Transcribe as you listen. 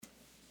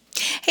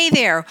Hey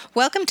there,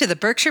 welcome to the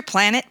Berkshire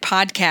Planet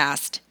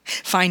podcast.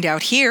 Find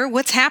out here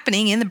what's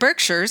happening in the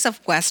Berkshires of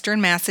Western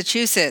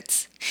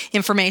Massachusetts.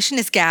 Information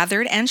is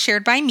gathered and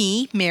shared by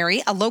me,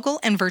 Mary, a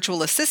local and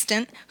virtual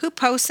assistant who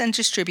posts and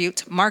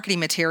distributes marketing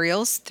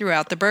materials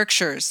throughout the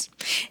Berkshires.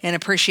 In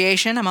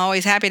appreciation, I'm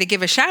always happy to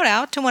give a shout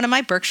out to one of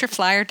my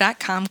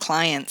BerkshireFlyer.com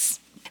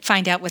clients.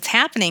 Find out what's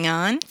happening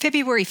on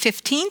February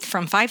 15th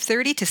from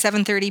 5:30 to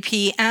 7:30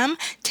 p.m.,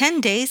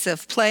 10 days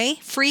of play,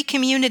 free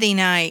community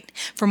night.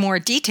 For more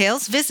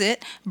details,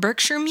 visit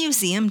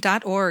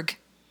berkshiremuseum.org.